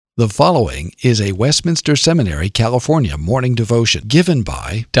The following is a Westminster Seminary, California morning devotion given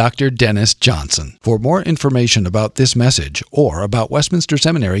by Dr. Dennis Johnson. For more information about this message or about Westminster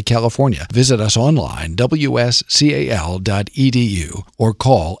Seminary, California, visit us online, wscal.edu, or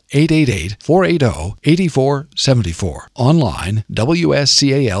call 888-480-8474. Online,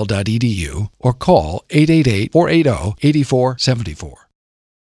 wscal.edu, or call 888-480-8474.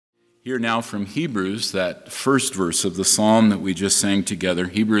 Hear now from Hebrews, that first verse of the psalm that we just sang together,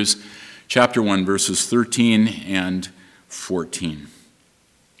 Hebrews chapter 1, verses 13 and 14.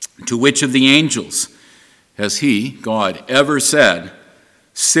 To which of the angels has he, God, ever said,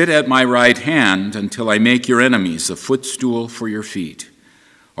 "Sit at my right hand until I make your enemies a footstool for your feet"?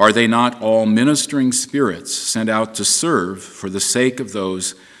 Are they not all ministering spirits sent out to serve for the sake of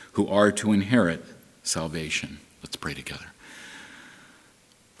those who are to inherit salvation? Let's pray together.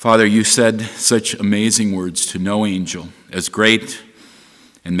 Father, you said such amazing words to no angel, as great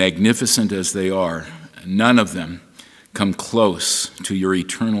and magnificent as they are. None of them come close to your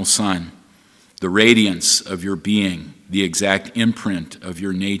eternal Son, the radiance of your being, the exact imprint of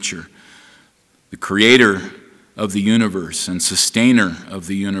your nature, the creator of the universe and sustainer of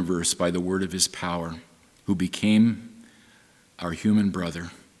the universe by the word of his power, who became our human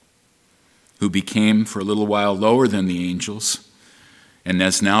brother, who became for a little while lower than the angels, and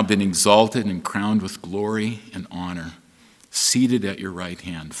has now been exalted and crowned with glory and honor, seated at your right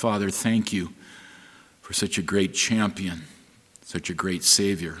hand. Father, thank you for such a great champion, such a great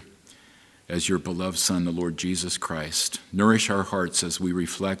Savior as your beloved Son, the Lord Jesus Christ. Nourish our hearts as we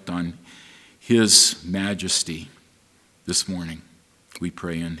reflect on his majesty this morning. We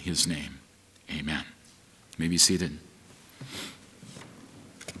pray in his name. Amen. You may be seated.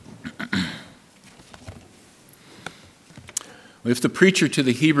 If the preacher to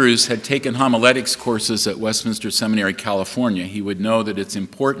the Hebrews had taken homiletics courses at Westminster Seminary, California, he would know that it's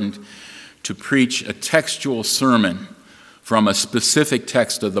important to preach a textual sermon from a specific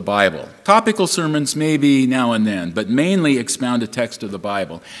text of the Bible. Topical sermons maybe now and then, but mainly expound a text of the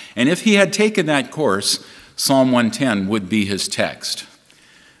Bible. And if he had taken that course, Psalm 110 would be his text.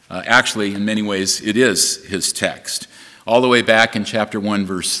 Actually, in many ways, it is his text. All the way back in chapter 1,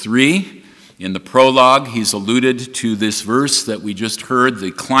 verse 3, in the prologue, he's alluded to this verse that we just heard, the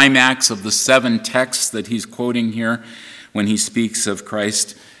climax of the 7 texts that he's quoting here when he speaks of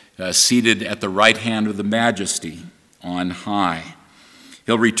Christ seated at the right hand of the majesty on high.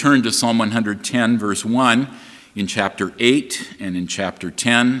 He'll return to Psalm 110, verse 1 in chapter 8 and in chapter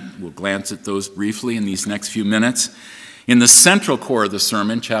 10. We'll glance at those briefly in these next few minutes. In the central core of the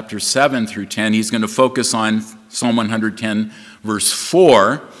sermon, chapter 7 through 10, he's going to focus on Psalm 110, verse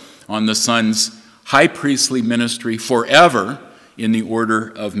 4, on the Son's high priestly ministry forever in the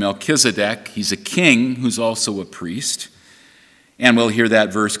order of Melchizedek. He's a king who's also a priest. And we'll hear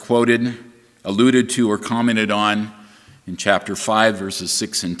that verse quoted, alluded to, or commented on in chapter 5, verses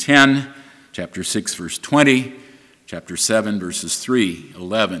 6 and 10, chapter 6, verse 20, chapter 7, verses 3,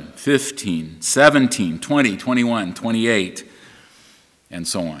 11, 15, 17, 20, 21, 28, and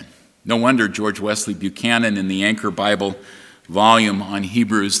so on. No wonder George Wesley Buchanan in the Anchor Bible volume on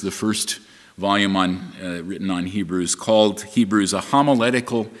Hebrews, the first volume written on Hebrews, called Hebrews a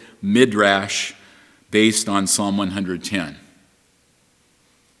homiletical midrash based on Psalm 110.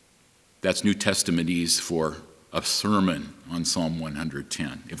 That's New Testamentese for a sermon on Psalm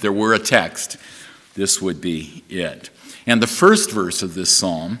 110. If there were a text, this would be it. And the first verse of this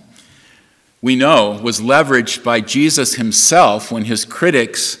psalm, we know, was leveraged by Jesus himself when his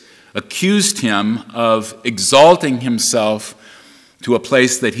critics accused him of exalting himself to a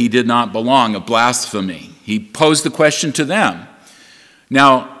place that he did not belong, of blasphemy. He posed the question to them.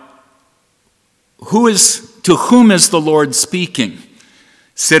 Now, to whom is the Lord speaking?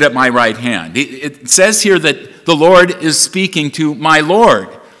 Sit at my right hand. It says here that the Lord is speaking to my Lord.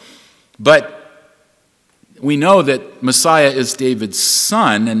 But we know that Messiah is David's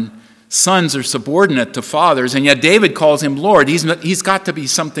son, and sons are subordinate to fathers, and yet David calls him Lord. He's got to be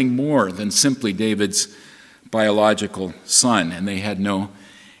something more than simply David's biological son, and they had no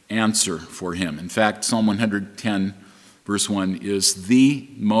answer for him. In fact, Psalm 110, verse 1 is the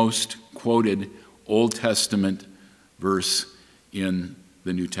most quoted Old Testament verse in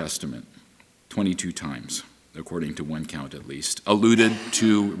the New Testament, 22 times, according to one count at least, alluded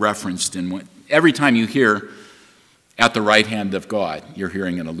to, referenced in every time you hear at the right hand of God, you're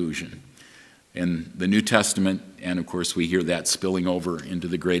hearing an allusion. In the New Testament, and of course we hear that spilling over into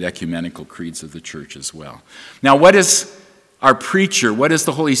the great ecumenical creeds of the church as well. Now, what does our preacher, what does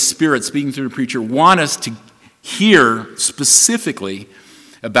the Holy Spirit speaking through the preacher want us to hear specifically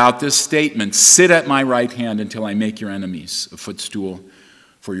about this statement? Sit at my right hand until I make your enemies a footstool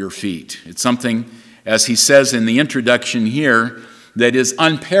for your feet. It's something, as he says in the introduction here, that is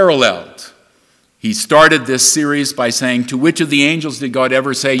unparalleled. He started this series by saying, to which of the angels did God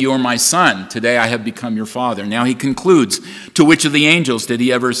ever say, you are my son, today I have become your father? Now he concludes, to which of the angels did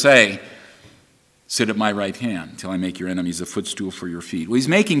he ever say, sit at my right hand till I make your enemies a footstool for your feet? Well, he's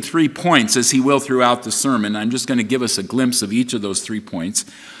making 3 points, as he will throughout the sermon. I'm just going to give us a glimpse of each of those 3 points.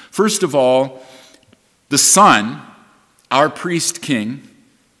 First of all, the Son, our priest king,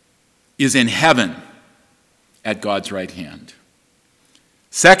 is in heaven at God's right hand.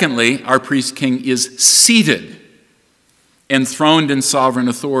 Secondly, our priest king is seated, enthroned in sovereign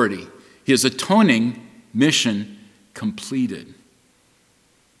authority. His atoning mission completed.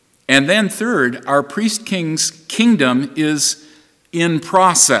 And then third, our priest king's kingdom is in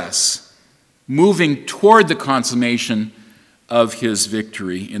process, moving toward the consummation of his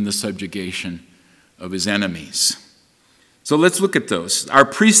victory in the subjugation of his enemies. So let's look at those. Our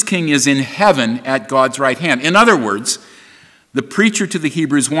priest king is in heaven at God's right hand. In other words, the preacher to the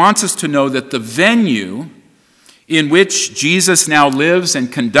Hebrews wants us to know that the venue in which Jesus now lives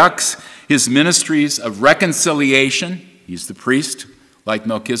and conducts his ministries of reconciliation, he's the priest like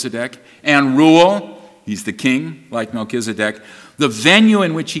Melchizedek, and rule, he's the king like Melchizedek, the venue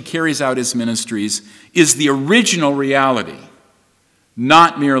in which he carries out his ministries is the original reality,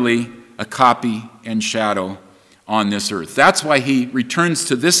 not merely a copy and shadow on this earth. That's why he returns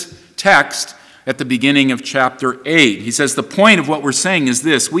to this text at the beginning of chapter 8. He says the point of what we're saying is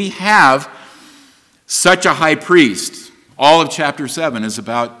this: we have such a high priest. All of chapter 7 is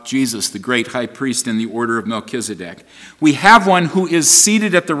about Jesus, the great high priest in the order of Melchizedek. We have one who is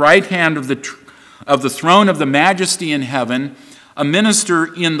seated at the right hand of the throne of the majesty in heaven, a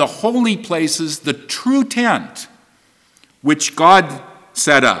minister in the holy places, the true tent, which God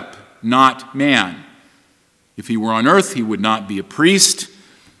set up, not man. If he were on earth, he would not be a priest.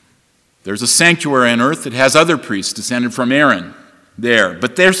 There's a sanctuary on earth that has other priests descended from Aaron there,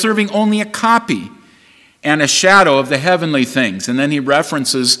 but they're serving only a copy and a shadow of the heavenly things. And then he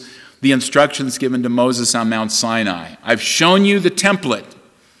references the instructions given to Moses on Mount Sinai. I've shown you the template.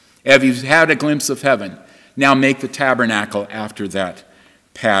 Have you had a glimpse of heaven? Now make the tabernacle after that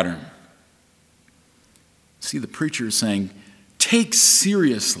pattern. See, the preacher is saying, take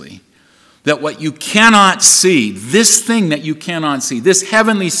seriously that what you cannot see, this thing that you cannot see, this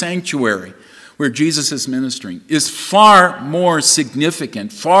heavenly sanctuary where Jesus is ministering, is far more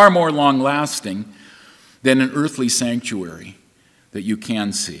significant, far more long-lasting than an earthly sanctuary that you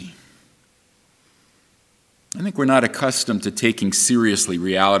can see. I think we're not accustomed to taking seriously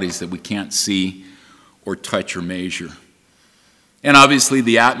realities that we can't see or touch or measure. And obviously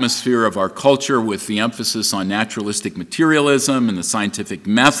the atmosphere of our culture, with the emphasis on naturalistic materialism and the scientific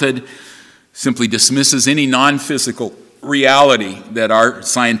method, simply dismisses any non-physical reality that our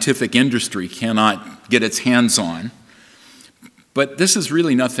scientific industry cannot get its hands on. But this is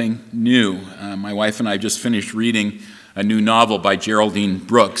really nothing new. My wife and I just finished reading a new novel by Geraldine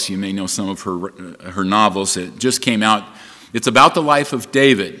Brooks. You may know some of her novels. It just came out. It's about the life of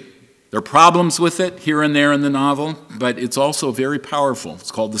David. There are problems with it here and there in the novel, but it's also very powerful.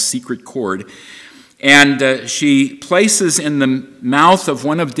 It's called The Secret Chord. And she places in the mouth of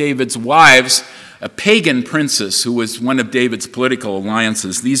one of David's wives, a pagan princess who was one of David's political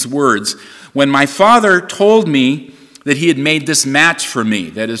alliances, these words: "When my father told me that he had made this match for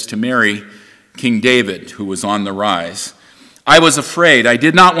me," that is to marry King David, who was on the rise, "I was afraid. I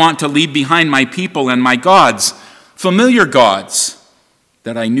did not want to leave behind my people and my gods, familiar gods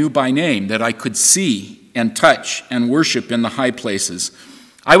that I knew by name, that I could see and touch and worship in the high places.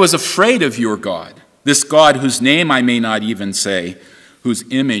 I was afraid of your God, this God whose name I may not even say, whose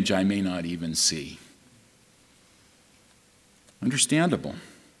image I may not even see." Understandable.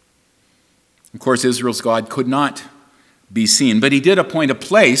 Of course, Israel's God could not be seen, but he did appoint a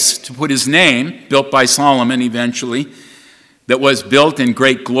place to put his name, built by Solomon eventually, that was built in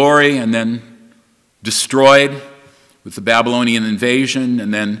great glory and then destroyed with the Babylonian invasion,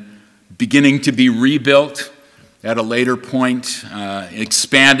 and then beginning to be rebuilt at a later point,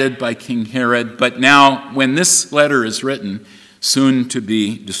 expanded by King Herod, but now, when this letter is written, soon to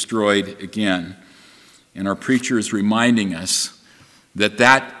be destroyed again. And our preacher is reminding us that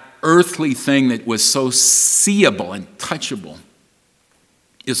that earthly thing that was so seeable and touchable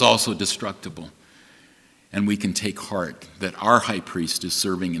is also destructible. And we can take heart that our high priest is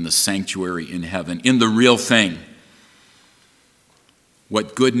serving in the sanctuary in heaven, in the real thing.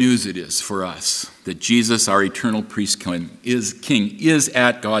 What good news it is for us that Jesus, our eternal priest king, is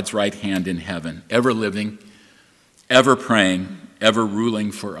at God's right hand in heaven, ever living, ever praying, ever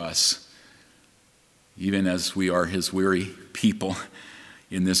ruling for us, even as we are his weary people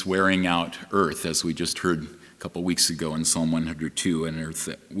in this wearing out earth, as we just heard a couple weeks ago in Psalm 102, an earth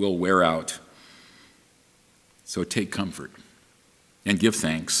that will wear out. So take comfort and give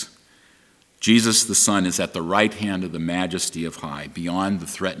thanks. Jesus the Son is at the right hand of the majesty of high, beyond the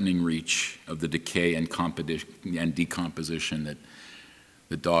threatening reach of the decay and decomposition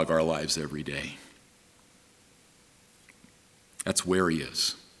that dog our lives every day. That's where he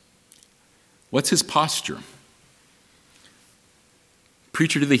is. What's his posture?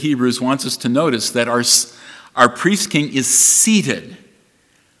 Preacher to the Hebrews wants us to notice that our priest king is seated.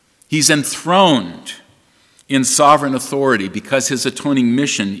 He's enthroned in sovereign authority because his atoning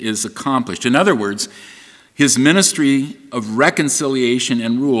mission is accomplished. In other words, his ministry of reconciliation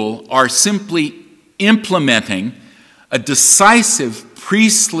and rule are simply implementing a decisive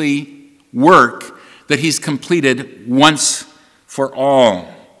priestly work that he's completed once for all.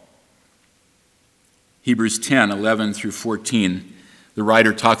 Hebrews 10:11 through 14, the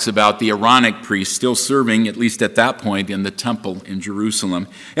writer talks about the Aaronic priest still serving, at least at that point, in the temple in Jerusalem.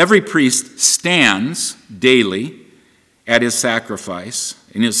 Every priest stands daily at his sacrifice,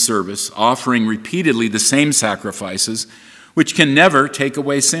 in his service, offering repeatedly the same sacrifices, which can never take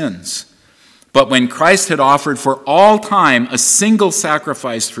away sins. But when Christ had offered for all time a single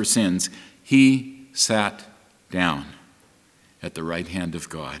sacrifice for sins, he sat down at the right hand of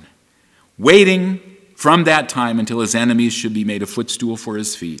God, waiting from that time until his enemies should be made a footstool for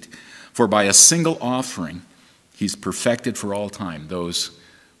his feet. For by a single offering, he's perfected for all time those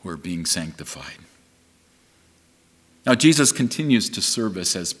who are being sanctified. Now, Jesus continues to serve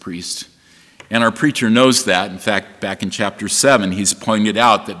us as priest, and our preacher knows that. In fact, back in chapter 7, he's pointed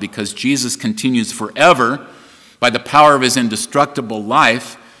out that because Jesus continues forever by the power of his indestructible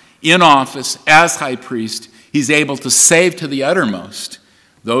life in office as high priest, he's able to save to the uttermost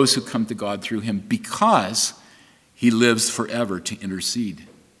those who come to God through him because he lives forever to intercede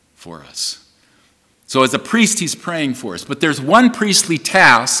for us. So as a priest, he's praying for us. But there's one priestly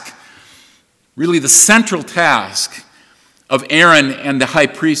task, really the central task of Aaron and the high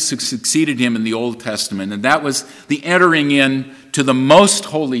priests who succeeded him in the Old Testament, and that was the entering in to the most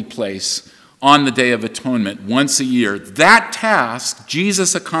holy place on the Day of Atonement once a year. That task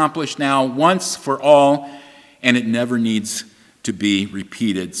Jesus accomplished now once for all, and it never needs to be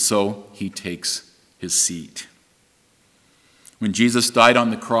repeated, so he takes his seat. When Jesus died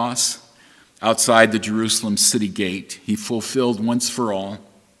on the cross outside the Jerusalem city gate, he fulfilled once for all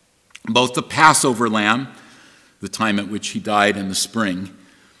both the Passover lamb, the time at which he died in the spring,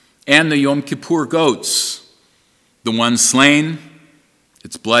 and the Yom Kippur goats, the one slain,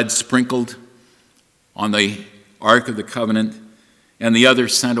 its blood sprinkled on the Ark of the Covenant, and the other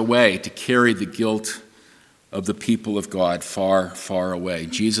sent away to carry the guilt of the people of God far, far away.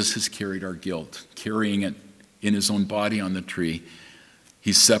 Jesus has carried our guilt, carrying it in his own body on the tree.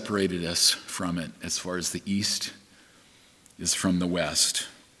 He's separated us from it as far as the east is from the west.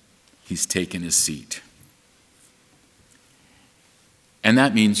 He's taken his seat. And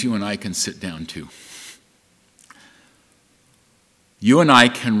that means you and I can sit down too. You and I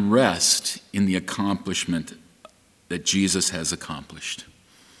can rest in the accomplishment that Jesus has accomplished.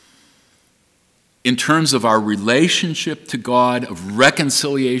 In terms of our relationship to God, of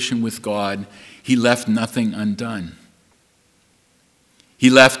reconciliation with God, he left nothing undone.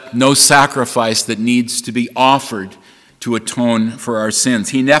 He left no sacrifice that needs to be offered to atone for our sins.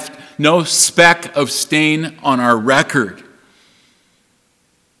 He left no speck of stain on our record.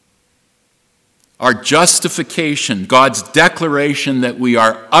 Our justification, God's declaration that we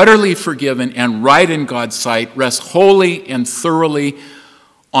are utterly forgiven and right in God's sight, rests wholly and thoroughly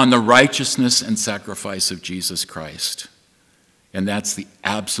on the righteousness and sacrifice of Jesus Christ. And that's the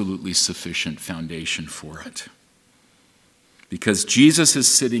absolutely sufficient foundation for it. Because Jesus is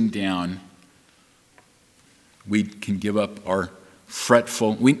sitting down, we can give up our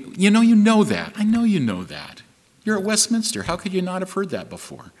fretful... You know that. I know you know that. You're at Westminster. How could you not have heard that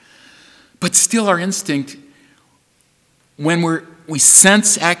before? But still our instinct, when we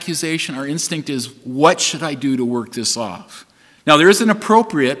sense accusation, our instinct is, what should I do to work this off? Now, there is an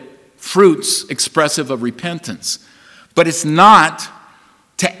appropriate fruits expressive of repentance, but it's not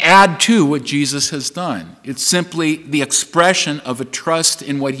to add to what Jesus has done. It's simply the expression of a trust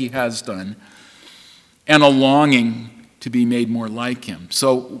in what he has done and a longing to be made more like him.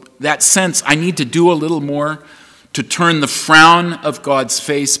 So that sense, I need to do a little more to turn the frown of God's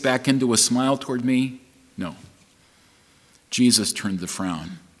face back into a smile toward me? No. Jesus turned the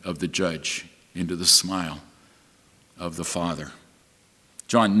frown of the judge into the smile of the Father.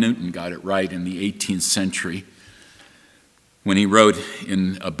 John Newton got it right in the 18th century when he wrote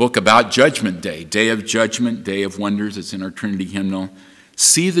in a book about Judgment Day, Day of Judgment, Day of Wonders, it's in our Trinity hymnal,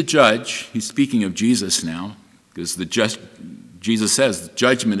 See the judge, he's speaking of Jesus now, because Jesus says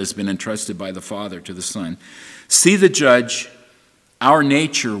judgment has been entrusted by the Father to the Son. See the judge, our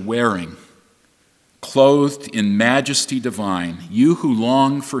nature wearing, clothed in majesty divine, you who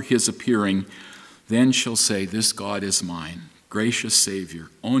long for his appearing, then shall say, this God is mine, gracious Savior,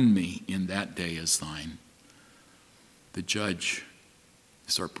 own me in that day as thine. The judge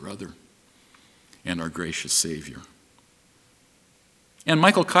is our brother and our gracious Savior. And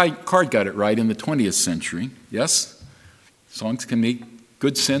Michael Card got it right in the 20th century. Yes, songs can make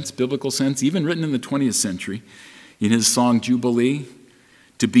good sense, biblical sense, even written in the 20th century. In his song Jubilee,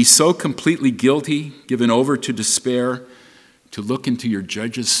 to be so completely guilty, given over to despair, to look into your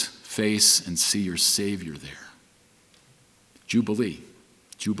judge's face and see your Savior there. Jubilee,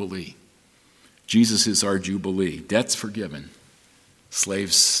 Jubilee. Jesus is our Jubilee. Debts forgiven,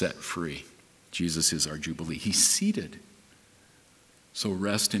 slaves set free. Jesus is our Jubilee. He's seated. So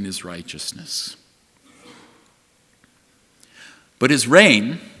rest in his righteousness. But his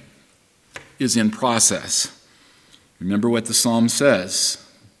reign is in process. Remember what the psalm says.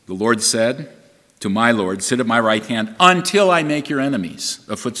 The Lord said to my Lord, sit at my right hand until I make your enemies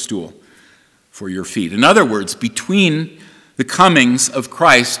a footstool for your feet. In other words, between the comings of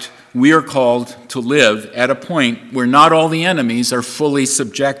Christ, we are called to live at a point where not all the enemies are fully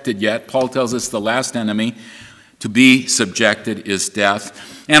subjected yet. Paul tells us the last enemy to be subjected is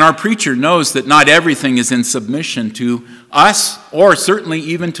death. And our preacher knows that not everything is in submission to us, or certainly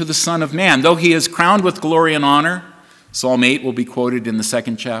even to the Son of Man. Though he is crowned with glory and honor, Psalm 8 will be quoted in the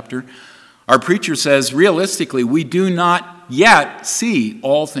 2nd chapter, our preacher says, realistically, we do not yet see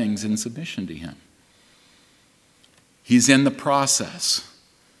all things in submission to him. He's in the process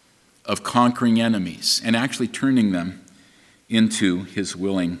of conquering enemies and actually turning them into his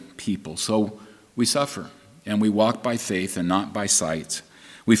willing people. So we suffer. And we walk by faith and not by sight.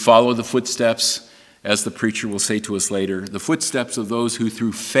 We follow the footsteps, as the preacher will say to us later, the footsteps of those who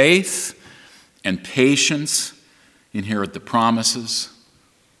through faith and patience inherit the promises.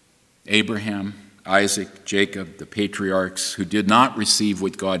 Abraham, Isaac, Jacob, the patriarchs who did not receive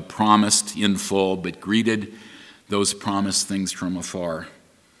what God promised in full, but greeted those promised things from afar.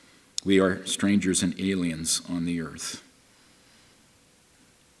 We are strangers and aliens on the earth.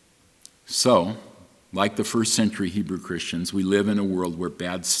 So, like the first century Hebrew Christians, we live in a world where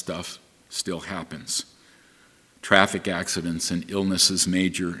bad stuff still happens. Traffic accidents and illnesses,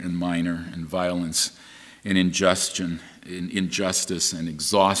 major and minor, and violence and injustice and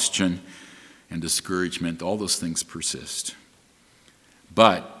exhaustion and discouragement, all those things persist.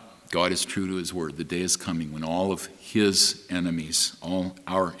 But God is true to his word. The day is coming when all of his enemies, all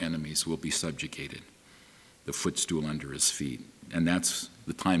our enemies, will be subjugated, the footstool under his feet. And that's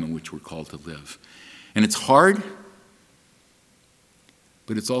the time in which we're called to live. And it's hard,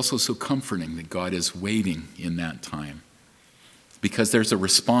 but it's also so comforting that God is waiting in that time, because there's a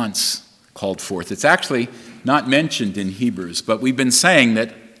response called forth. It's actually not mentioned in Hebrews, but we've been saying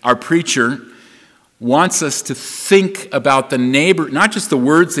that our preacher wants us to think about the not just the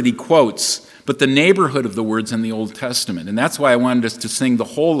words that he quotes, but the neighborhood of the words in the Old Testament. And that's why I wanted us to sing the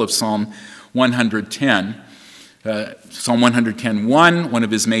whole of Psalm 110. Psalm 110:1, one of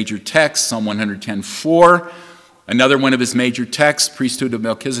his major texts. Psalm 110:4, another one of his major texts, priesthood of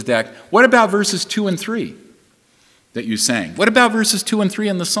Melchizedek. What about verses 2 and 3 that you sang? What about verses 2 and 3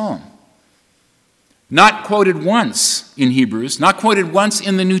 in the psalm? Not quoted once in Hebrews, not quoted once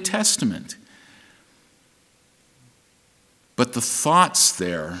in the New Testament. But the thoughts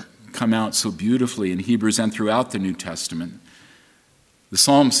there come out so beautifully in Hebrews and throughout the New Testament. The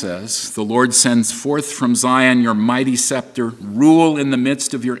psalm says, the Lord sends forth from Zion your mighty scepter, rule in the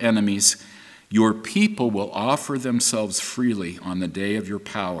midst of your enemies. Your people will offer themselves freely on the day of your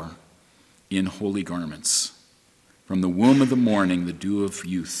power in holy garments. From the womb of the morning, the dew of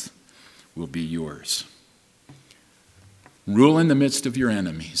youth will be yours. Rule in the midst of your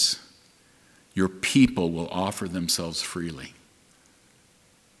enemies. Your people will offer themselves freely.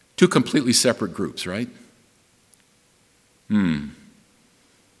 Two completely separate groups, right?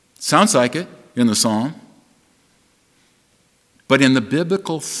 Sounds like it in the psalm. But in the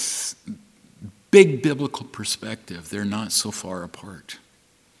big biblical perspective, they're not so far apart.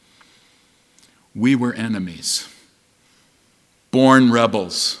 We were enemies, born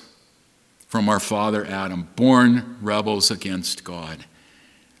rebels from our father Adam, born rebels against God.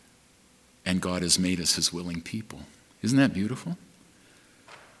 And God has made us his willing people. Isn't that beautiful?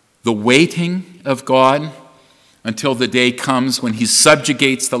 The waiting of God until the day comes when he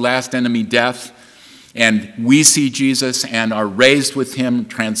subjugates the last enemy, death, and we see Jesus and are raised with him,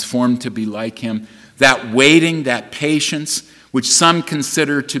 transformed to be like him. That waiting, that patience, which some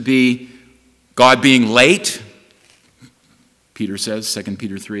consider to be God being late. Peter says, 2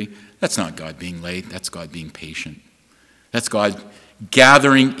 Peter 3, that's not God being late, that's God being patient. That's God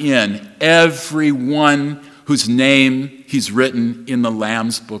gathering in everyone whose name he's written in the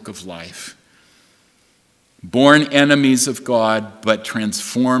Lamb's book of life. Born enemies of God, but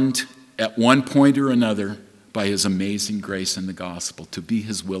transformed at one point or another by his amazing grace in the gospel to be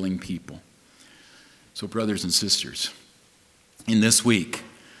his willing people. So brothers and sisters, in this week,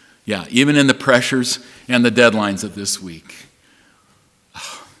 even in the pressures and the deadlines of this week,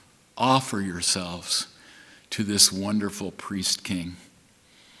 offer yourselves to this wonderful priest king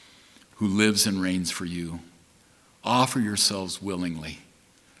who lives and reigns for you. Offer yourselves willingly.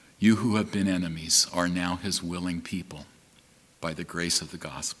 You who have been enemies are now his willing people by the grace of the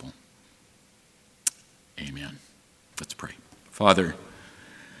gospel. Amen. Let's pray. Father,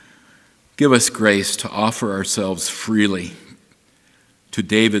 give us grace to offer ourselves freely to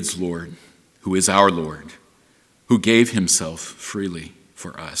David's Lord, who is our Lord, who gave himself freely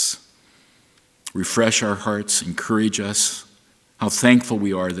for us. Refresh our hearts, encourage us. How thankful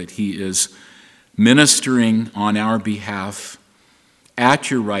we are that he is ministering on our behalf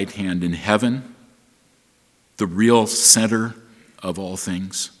at your right hand in heaven, the real center of all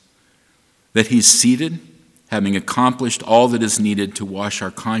things. That he's seated, having accomplished all that is needed to wash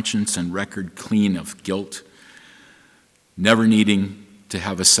our conscience and record clean of guilt, never needing to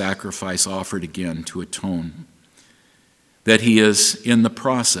have a sacrifice offered again to atone. That he is in the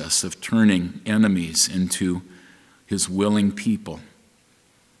process of turning enemies into his willing people.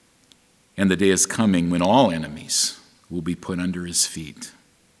 And the day is coming when all enemies will be put under his feet.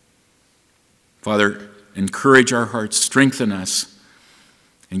 Father, encourage our hearts, strengthen us,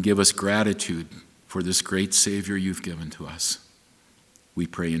 and give us gratitude for this great Savior you've given to us. We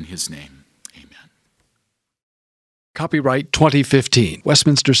pray in his name. Amen. Copyright 2015,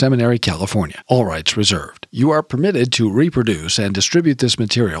 Westminster Seminary, California. All rights reserved. You are permitted to reproduce and distribute this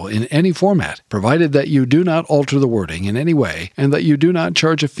material in any format, provided that you do not alter the wording in any way and that you do not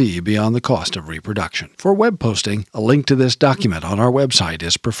charge a fee beyond the cost of reproduction. For web posting, a link to this document on our website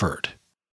is preferred.